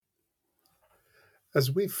As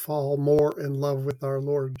we fall more in love with our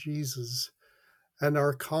Lord Jesus and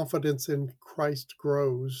our confidence in Christ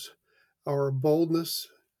grows, our boldness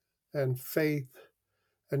and faith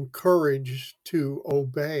and courage to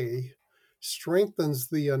obey strengthens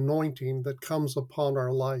the anointing that comes upon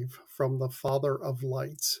our life from the Father of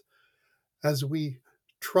lights. As we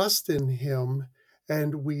trust in Him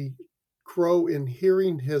and we grow in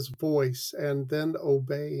hearing His voice and then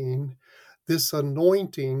obeying, this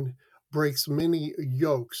anointing breaks many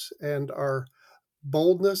yokes, and our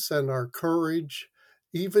boldness and our courage,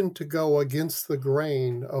 even to go against the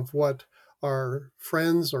grain of what our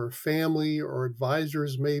friends or family or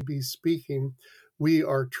advisors may be speaking, we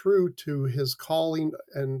are true to His calling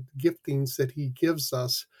and giftings that He gives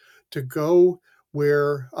us to go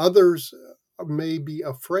where others may be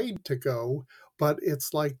afraid to go, but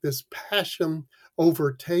it's like this passion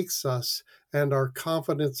overtakes us, and our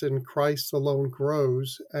confidence in Christ alone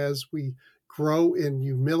grows as we grow in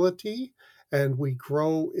humility and we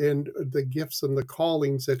grow in the gifts and the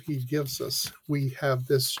callings that He gives us. We have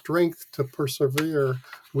this strength to persevere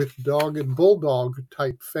with dog and bulldog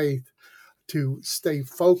type faith, to stay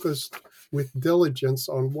focused with diligence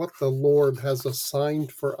on what the Lord has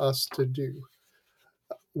assigned for us to do.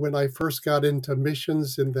 When I first got into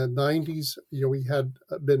missions in the 90s, we had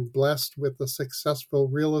been blessed with a successful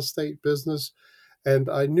real estate business. And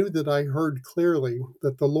I knew that I heard clearly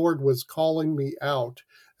that the Lord was calling me out,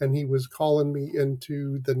 and He was calling me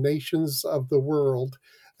into the nations of the world.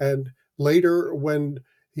 And later, when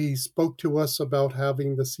He spoke to us about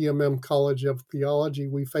having the CMM College of Theology,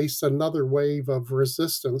 we faced another wave of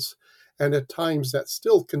resistance. And at times that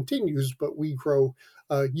still continues, but we grow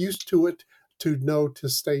used to it, to know to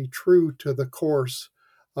stay true to the course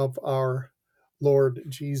of our Lord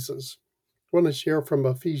Jesus. I want to share from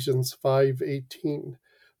Ephesians 5:18.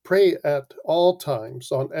 Pray at all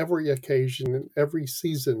times, on every occasion, in every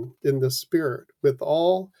season, in the Spirit, with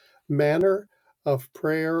all manner of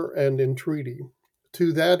prayer and entreaty.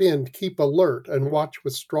 To that end, keep alert and watch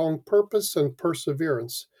with strong purpose and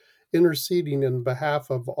perseverance, interceding in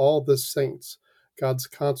behalf of all the saints, God's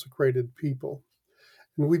consecrated people.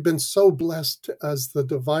 And we've been so blessed as the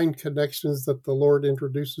divine connections that the Lord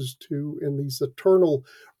introduces to in these eternal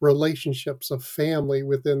relationships of family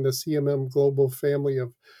within the CMM global family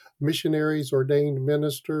of missionaries, ordained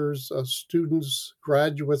ministers, students,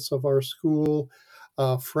 graduates of our school,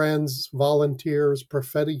 friends, volunteers,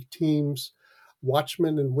 prophetic teams,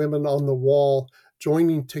 watchmen and women on the wall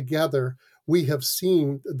joining together. We have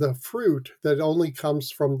seen the fruit that only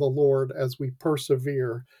comes from the Lord as we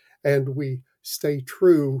persevere and we stay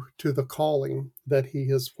true to the calling that He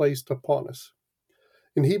has placed upon us.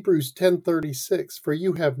 In Hebrews 10:36, for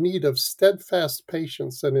you have need of steadfast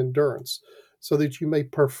patience and endurance, so that you may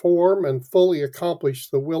perform and fully accomplish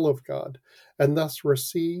the will of God, and thus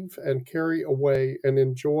receive and carry away and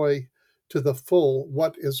enjoy to the full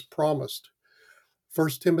what is promised.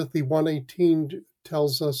 1 Timothy 1:18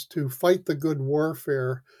 tells us to fight the good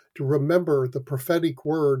warfare, to remember the prophetic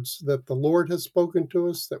words that the Lord has spoken to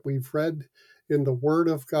us, that we've read in the Word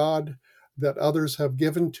of God, that others have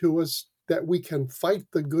given to us, that we can fight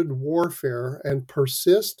the good warfare and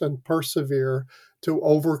persist and persevere to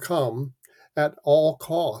overcome at all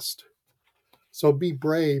cost. So be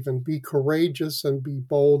brave and be courageous and be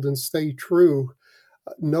bold and stay true.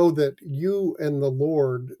 Know that you and the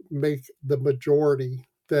Lord make the majority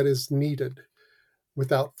that is needed.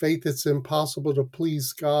 Without faith, it's impossible to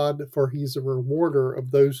please God, for He's a rewarder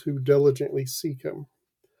of those who diligently seek Him.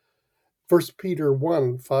 1 Peter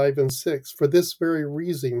 1:5-6. For this very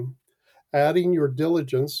reason, adding your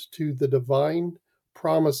diligence to the divine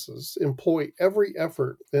promises, employ every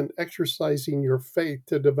effort in exercising your faith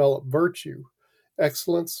to develop virtue,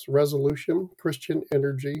 excellence, resolution, Christian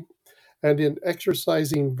energy, and in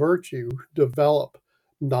exercising virtue, develop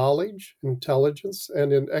knowledge, intelligence,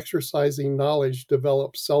 and in exercising knowledge,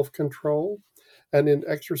 develop self control, and in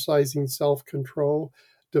exercising self control,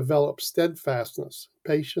 develop steadfastness,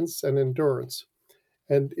 patience, and endurance,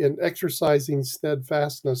 and in exercising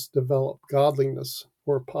steadfastness, develop godliness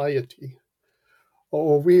or piety.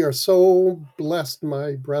 Oh, we are so blessed,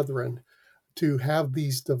 my brethren, to have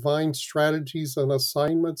these divine strategies and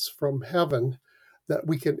assignments from heaven that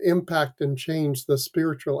we can impact and change the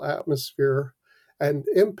spiritual atmosphere and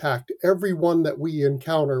impact everyone that we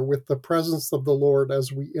encounter with the presence of the Lord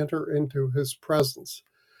as we enter into His presence.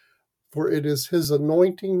 For it is His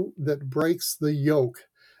anointing that breaks the yoke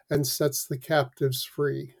and sets the captives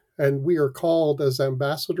free. And we are called as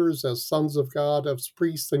ambassadors, as sons of God, as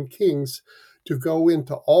priests and kings, to go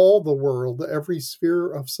into all the world, every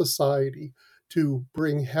sphere of society, to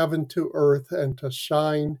bring heaven to earth and to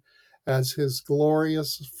shine as his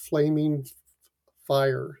glorious flaming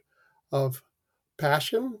fire of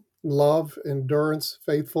passion, love, endurance,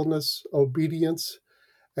 faithfulness, obedience,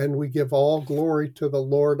 and we give all glory to the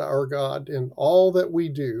Lord our God in all that we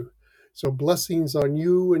do. So blessings on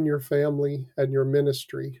you and your family and your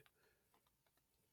ministry.